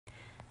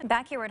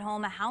Back here at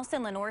home, a house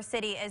in Lenoir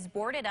City is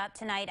boarded up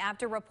tonight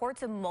after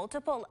reports of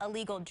multiple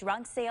illegal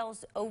drug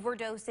sales,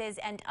 overdoses,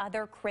 and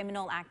other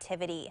criminal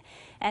activity.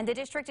 And the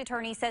district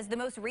attorney says the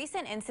most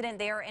recent incident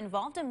there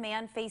involved a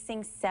man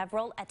facing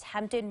several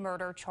attempted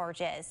murder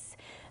charges.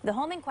 The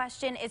home in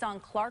question is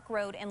on Clark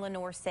Road in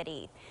Lenoir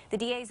City. The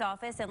DA's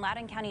office and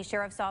Loudoun County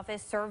Sheriff's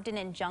Office served an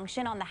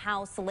injunction on the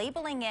house,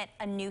 labeling it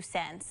a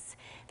nuisance.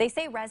 They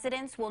say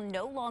residents will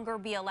no longer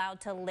be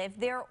allowed to live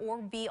there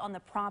or be on the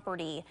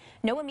property.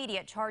 No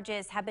immediate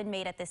charges have been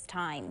made at this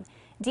time.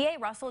 DA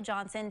Russell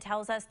Johnson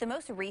tells us the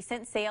most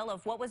recent sale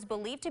of what was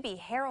believed to be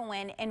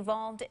heroin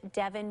involved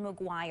Devin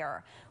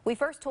McGuire. We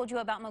first told you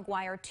about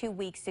McGuire 2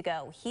 weeks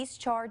ago. He's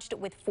charged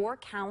with 4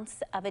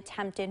 counts of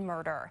attempted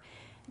murder.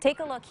 Take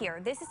a look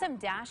here. This is some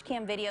dash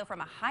cam video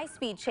from a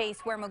high-speed chase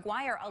where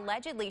McGuire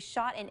allegedly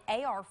shot an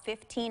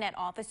AR-15 at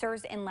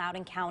officers in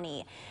Loudoun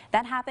County.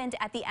 That happened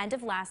at the end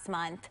of last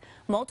month.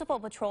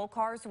 Multiple patrol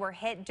cars were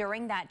hit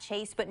during that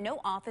chase, but no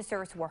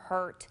officers were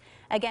hurt.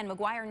 Again,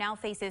 McGuire now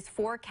faces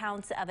 4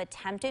 counts of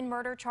attempted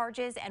murder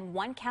charges and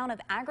 1 count of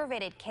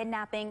aggravated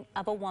kidnapping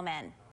of a woman.